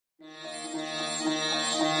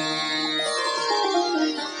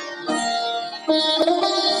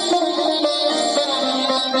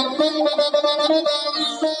Y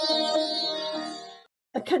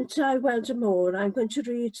cyntaf I weld y môr, I'm going to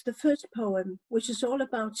read the first poem, which is all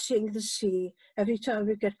about seeing the sea. Every time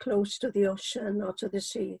we get close to the ocean or to the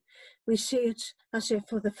sea, we see it as if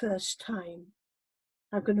for the first time.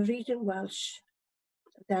 I'm going to read in Welsh,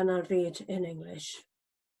 then I'll read in English.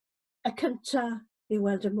 Y cyntaf I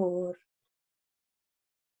weld y môr.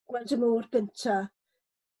 Gweld y môr gyntaf,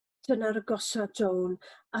 dyna'r agosad Joan,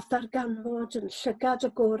 a ddarganfod yn llygad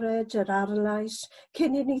agored yr arlais,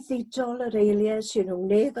 cyn i ni ddidol yr eiliau sy'n rhwng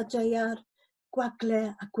nef a deiar, gwagle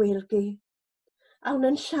a gweilgi. Awn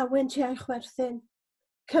yn llawen tu a'i chwerthin,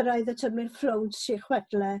 cyrraedd y tymor fflowns i'w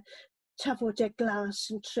chwedle, tafodau glas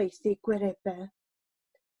yn treithi gwirebau.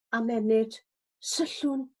 A menyd,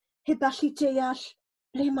 syllwn, heb allu deall,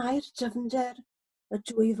 ble mae'r dyfnder, y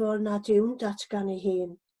dwyfol nad yw'n datgan ei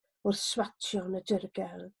hun, wrth swatio'n y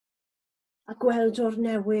dirgel. A gweld o'r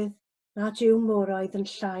newydd nad yw moroedd yn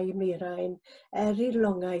llai mirain, i'r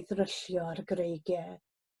longaidd ryllio ar greigiau.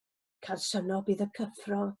 Cael synob bydd y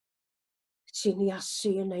cyffro, sy'n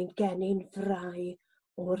iasu yn ein genyn frau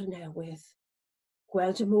o'r newydd.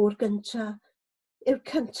 Gweld y môr gyntaf, yw'r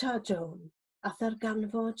cyntaf Joan, a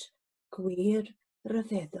ddarganfod gwir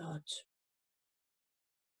ryfeddod.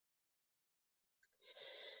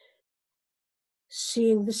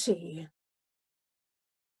 Seeing the sea.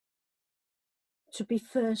 To be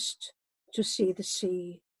first to see the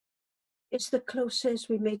sea is the closest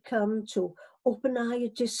we may come to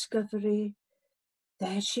open-eyed discovery.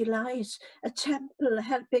 There she lies, a temple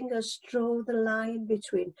helping us draw the line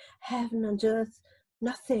between heaven and earth,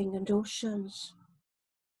 nothing and oceans.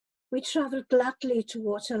 We travel gladly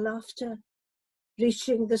towards her laughter,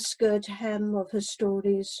 reaching the skirt hem of her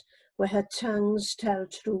stories where her tongues tell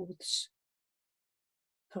truths.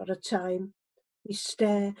 For a time, we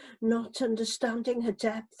stare, not understanding her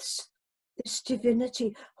depths, this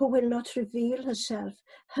divinity who will not reveal herself,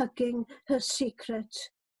 hugging her secret,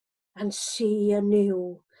 and see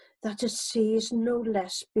anew that a sea is no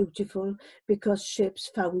less beautiful because ships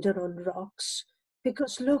founder on rocks,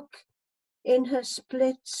 because look, in her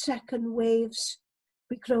split-second waves,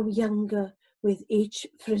 we grow younger with each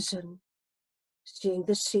frisson. Seeing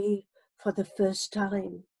the sea for the first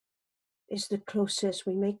time is the closest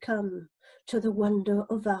we may come to the wonder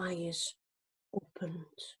of eyes opened.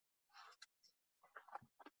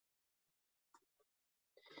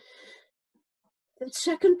 The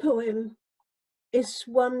second poem is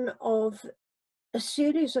one of a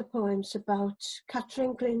series of poems about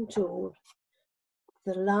Catrin Glyndŵr,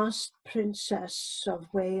 the last princess of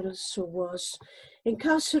Wales who was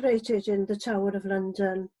incarcerated in the Tower of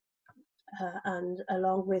London and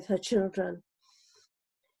along with her children.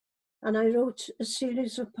 And I wrote a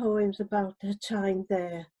series of poems about her time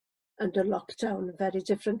there under lockdown, a very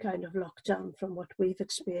different kind of lockdown from what we've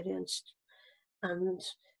experienced. And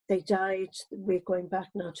they died, we're going back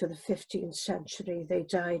now to the 15th century, they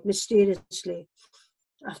died mysteriously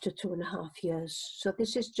after 2.5 years. So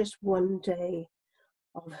this is just one day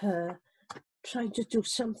of her trying to do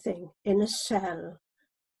something in a cell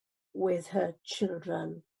with her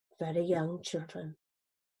children, very young children.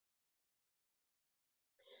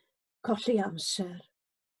 Colli amser.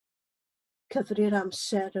 Cyfri'r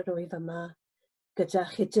amser yr wyf yma, gyda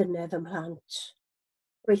chydynedd ymhlant.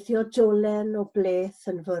 Gweithio dolen o bleth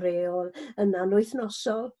yn foreol yn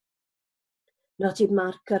anwythnosol. Nodi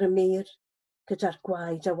marc ar y mur, gyda'r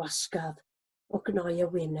gwaed a wasgaf, o gnoi y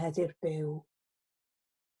wynedd i'r byw.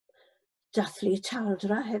 Dathlu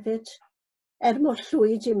taldra hefyd, mor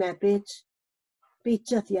llwyd I mebyd, byd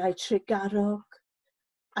dyddiau trigarog,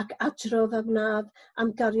 ac adrodd am nad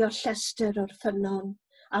am gario llester o'r ffynon,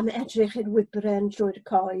 am edrych yn wybren drwy'r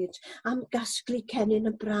coed, am gasglu cennin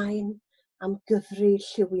y brain, am gyfri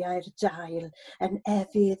lliwiau'r dail, yn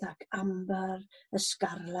efydd ac ambar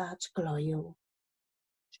ysgarlad gloiw.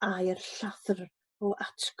 A'r llathr o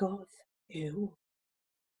atgof yw.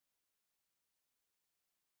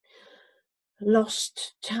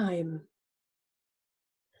 Lost time.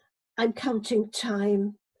 I'm counting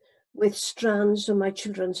time with strands of my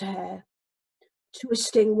children's hair,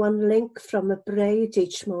 twisting one link from a braid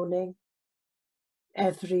each morning.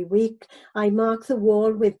 Every week, I mark the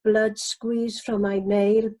wall with blood squeezed from my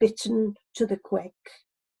nail, bitten to the quick.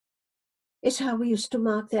 It's how we used to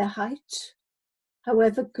mark their height.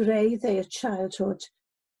 However grey their childhood,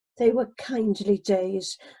 they were kindly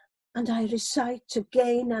days, and I recite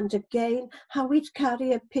again and again how we'd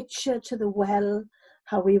carry a pitcher to the well,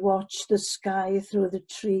 how we watched the sky through the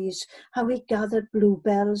trees, how we gathered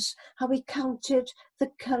bluebells, how we counted the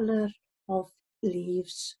colour of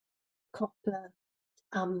leaves, copper,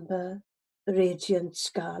 amber, radiant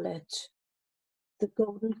scarlet, the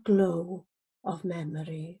golden glow of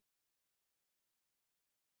memory.